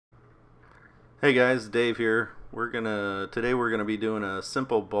Hey guys, Dave here. Today we're gonna be doing a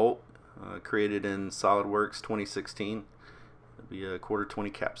simple bolt created in SolidWorks 2016. It'll be a 1/4 20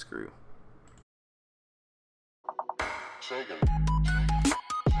 cap screw.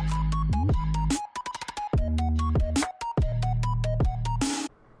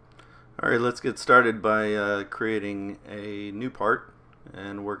 Alright, let's get started by creating a new part,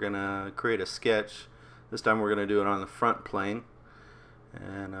 and we're gonna create a sketch. This time we're gonna do it on the front plane.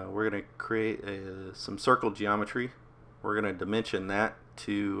 And we're going to create some circle geometry. We're going to dimension that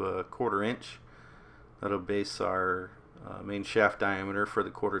to 1/4 inch. That'll base our main shaft diameter for the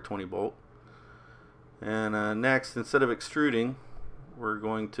 1/4 20 bolt. And next, instead of extruding, we're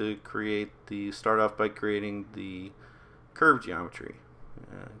going to start off by creating the curve geometry,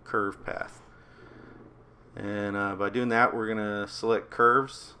 curve path. And by doing that, we're going to select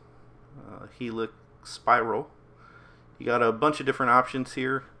curves, helix, spiral. You got a bunch of different options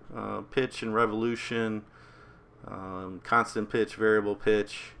here, pitch and revolution, constant pitch, variable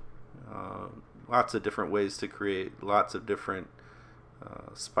pitch, lots of different ways to create lots of different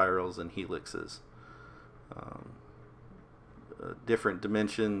spirals and helixes, different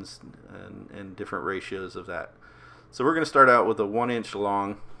dimensions and different ratios of that. So we're going to start out with a 1 inch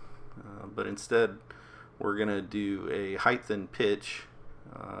long, but instead we're going to do a height and pitch,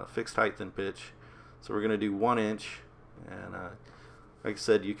 fixed height and pitch. So we're going to do 1 inch. And like I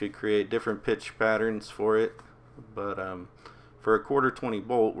said, you could create different pitch patterns for it, but for a 1/4 20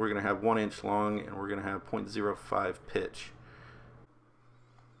 bolt, we're going to have 1 inch long, and we're going to have 0.05 pitch.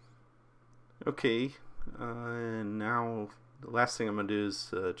 Okay, and now the last thing I'm going to do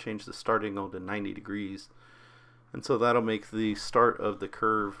is change the start angle to 90 degrees, and so that'll make the start of the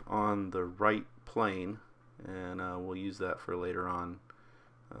curve on the right plane, and we'll use that for later on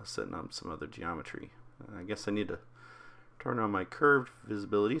setting up some other geometry. I guess I need to turn on my curved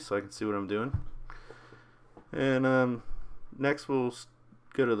visibility so I can see what I'm doing. And next we'll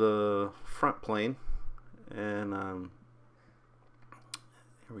go to the front plane, and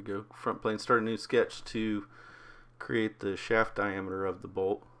here we go, front plane, start a new sketch to create the shaft diameter of the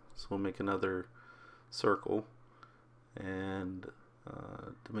bolt. So we'll make another circle and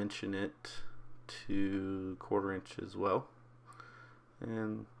dimension it to 1/4 inch as well.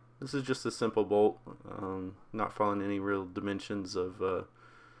 And this is just a simple bolt, not following any real dimensions of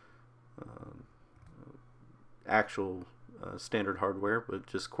actual standard hardware, but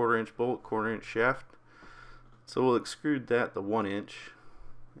just 1/4 inch bolt, 1/4 inch shaft. So we'll extrude that to 1 inch,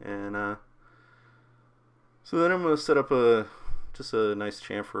 and so then I'm going to set up just a nice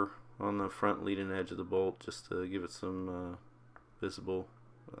chamfer on the front leading edge of the bolt, just to give it some visible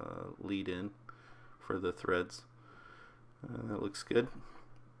lead in for the threads. That looks good.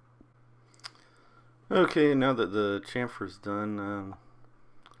 Okay, now that the chamfer's done,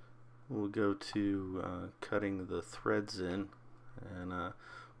 we'll go to cutting the threads in. And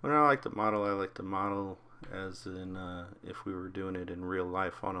when I like to model as in if we were doing it in real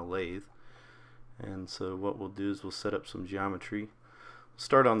life on a lathe. And so what we'll do is we'll set up some geometry. We'll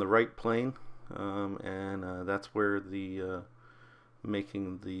start on the right plane, and that's where the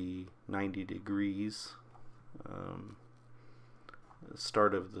making the 90 degrees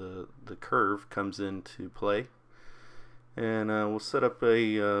start of the curve comes into play. And we'll set up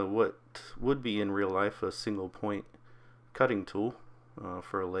a what would be in real life a single point cutting tool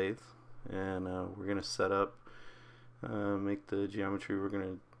for a lathe, and we're going to set up make the geometry. We're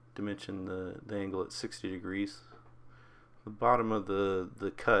going to dimension the angle at 60 degrees. The bottom of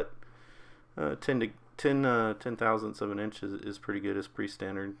the cut, 10 thousandths of an inch is pretty good. It's pretty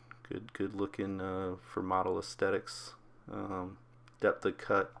standard, good looking for model aesthetics. Depth of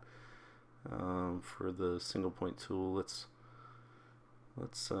cut for the single point tool, let's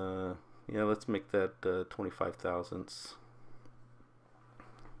make that 25 thousandths.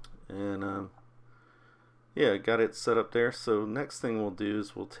 And yeah, got it set up there. So next thing we'll do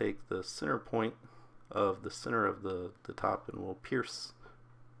is we'll take the center point of the center of the top, and we'll pierce,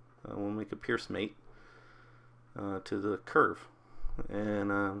 we'll make a pierce mate to the curve.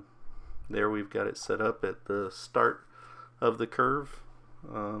 And there we've got it set up at the start of the curve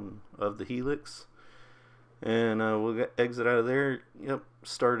of the helix, and we'll exit out of there. Yep,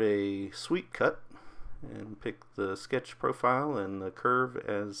 start a sweep cut and pick the sketch profile and the curve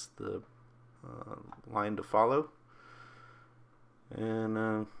as the line to follow,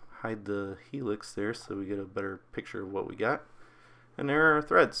 and hide the helix there so we get a better picture of what we got. And there are our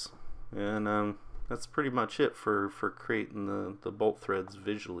threads, and that's pretty much it for creating the bolt threads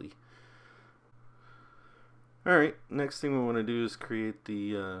visually. Alright, next thing we want to do is create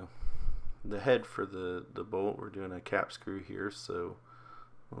the head for the bolt. We're doing a cap screw here, so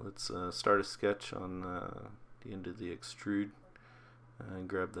let's start a sketch on the end of the extrude and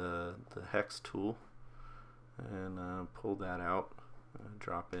grab the hex tool and pull that out,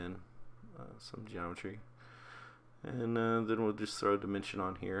 drop in some geometry, and then we'll just throw a dimension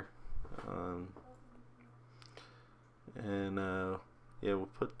on here, and yeah, we'll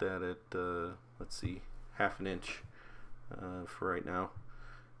put that at let's see, 1/2 inch for right now.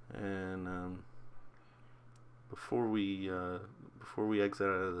 And before we exit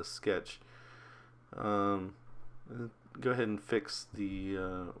out of the sketch, go ahead and fix the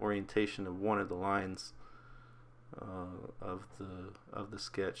orientation of one of the lines of the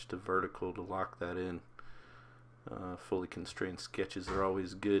sketch to vertical to lock that in. Fully constrained sketches are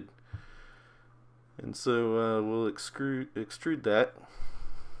always good, and so we'll extrude that,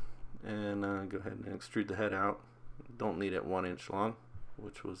 and go ahead and extrude the head out. Don't need it 1 inch long,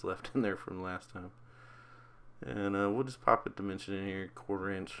 which was left in there from last time. And we'll just pop a dimension in here,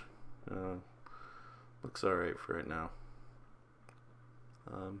 1/4 inch. Looks alright for right now.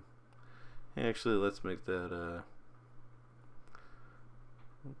 Actually, let's make that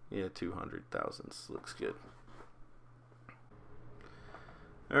yeah, 200 thousandths looks good.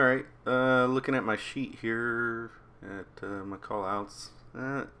 Alright, looking at my sheet here at my callouts,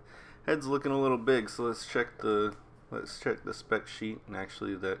 head's looking a little big, so let's check the spec sheet, and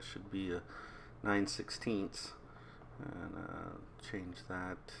actually that should be a 9/16, and change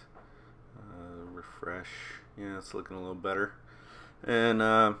that, refresh. Yeah, it's looking a little better, and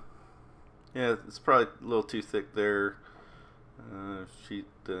yeah, it's probably a little too thick there. Sheet,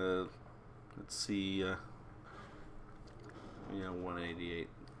 let's see, yeah, 188.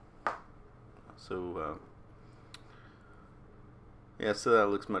 So yeah, so that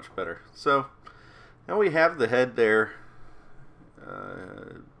looks much better. So now we have the head there,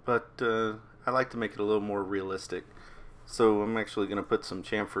 but I like to make it a little more realistic. So I'm actually going to put some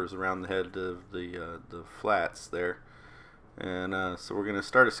chamfers around the head of the flats there, and so we're going to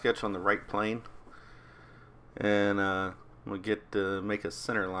start a sketch on the right plane, and we'll make a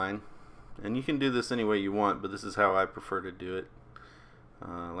center line. And you can do this any way you want, but this is how I prefer to do it.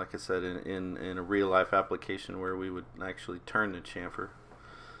 Like I said, in a real life application where we would actually turn the chamfer.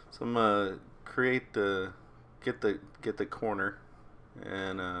 So I'm gonna get the corner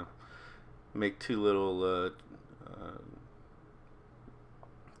and make two little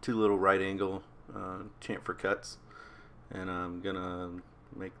right angle chamfer cuts, and I'm gonna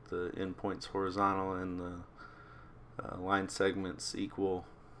make the endpoints horizontal and the line segments equal,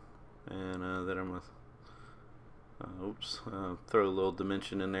 and then I'm gonna throw a little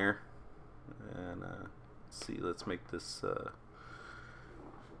dimension in there, and see, let's make this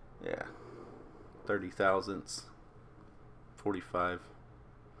yeah, 30 thousandths, 45,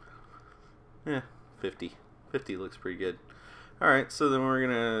 yeah, 50 looks pretty good. Alright, so then we're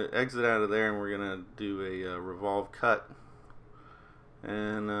gonna exit out of there, and we're gonna do a revolve cut,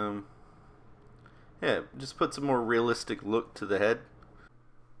 and yeah, just put some more realistic look to the head.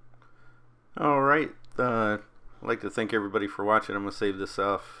 Alright, I'd like to thank everybody for watching. I'm going to save this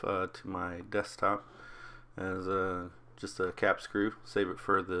off to my desktop as just a cap screw. Save it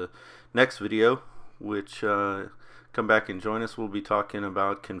for the next video, which come back and join us. We'll be talking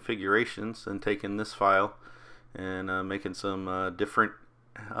about configurations and taking this file and making some different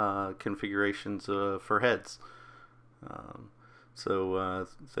configurations for heads. So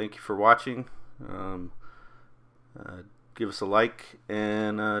thank you for watching. Give us a like,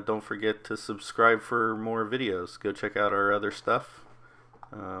 and don't forget to subscribe for more videos. Go check out our other stuff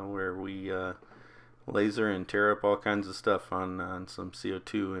where we laser and tear up all kinds of stuff on some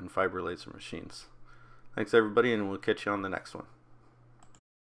CO2 and fiber laser machines. Thanks everybody, and we'll catch you on the next one.